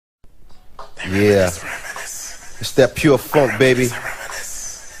Yeah, it's that pure funk, baby.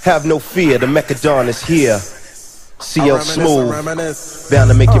 Have no fear, the Mechadon is here. CL Smooth, bound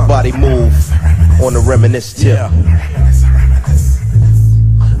to make your body move on the Reminisce tip.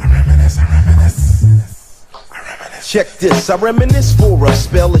 Check this, I reminisce for a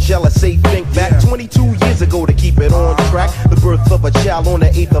spell, as shall I say, think back 22 years ago to keep it on track. The birth of a child on the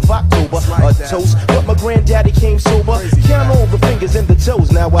 8th of October, a toast, but my granddaddy came sober. Count all the fingers and the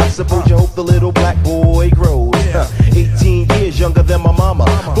toes, now I suppose you hope the little black boy grows. 18 years younger than my mama,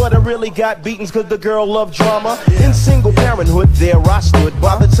 but I really got beatings cause the girl loved drama. In single parenthood, there I stood.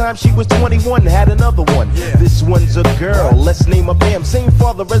 By the time she was 21, had another one. This one's a girl, let's name her Pam. Same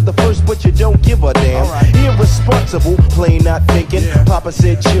father as the first, but you don't give a damn. Irresponsible, plain not thinking. Papa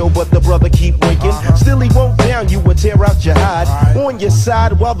said chill, but the brother keep winking. Still he won't down you or tear out your hide. On your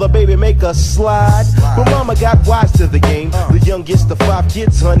side while the baby make a slide. But mama got wise to the game. The youngest of 5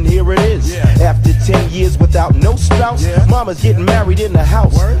 kids, hun, here it is. After 10 years without no spouse, mama's getting married in the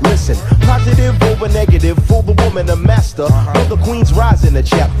house. Listen, positive over negative for the woman, a master. Brother Queens rise in the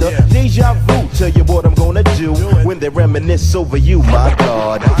chapter. Deja vu, tell you what I'm gonna do when they reminisce over you, my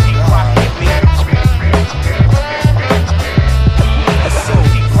God.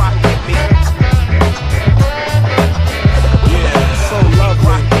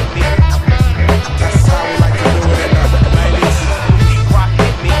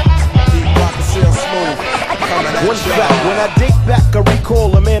 One fact, when I dig back, I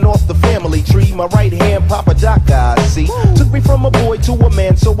recall a man off the family tree. My right hand, Papa Doc, I see. Took me from a boy to a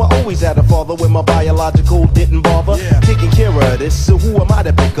man, so I always had a father when my biological didn't bother. Taking care of this, so who am I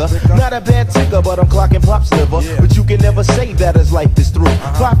to picker? Not a bad ticker, but I'm clocking Pop's liver. But you can never say that his life is through.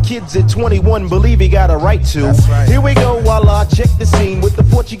 5 kids at 21, believe he got a right to. Here we go while I check the scene with the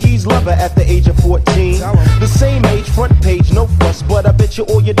Portuguese lover at the age of 14. The same age, front page, no fuss, but I bet you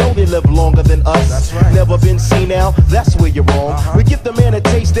all you know they live longer than us. Never been seen now, that's where you're wrong. We give the man a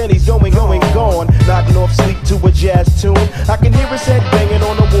taste and he's going, gone. Nodding off sleep to a jazz tune. I can hear his head banging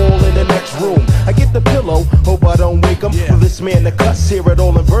on the wall in the next room. I get the pillow, hope I don't wake him. For this man to cuss, hear it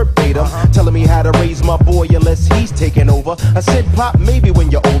all in verbatim. Telling me how to raise my boy unless he's taking over. I said, Pop, maybe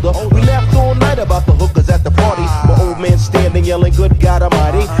when you're older. We laughed all night about the hookers at the party. My old man standing yelling, good God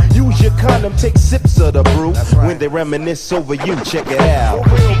Almighty. Use your condom, take sips of the brew. When they reminisce over you, check it out.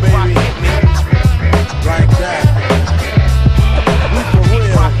 For real, baby. Like that. We for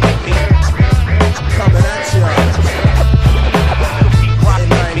real. Coming at ya. In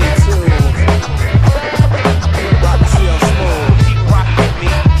 92. Rock CL Smooth.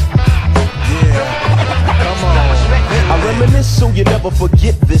 Yeah. Come on. I reminisce so you never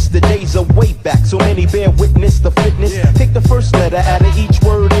forget this. The days are way back, so many bear witness the fitness. Take the first letter out of each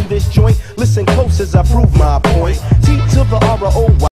word in this joint. Listen close as I prove my point.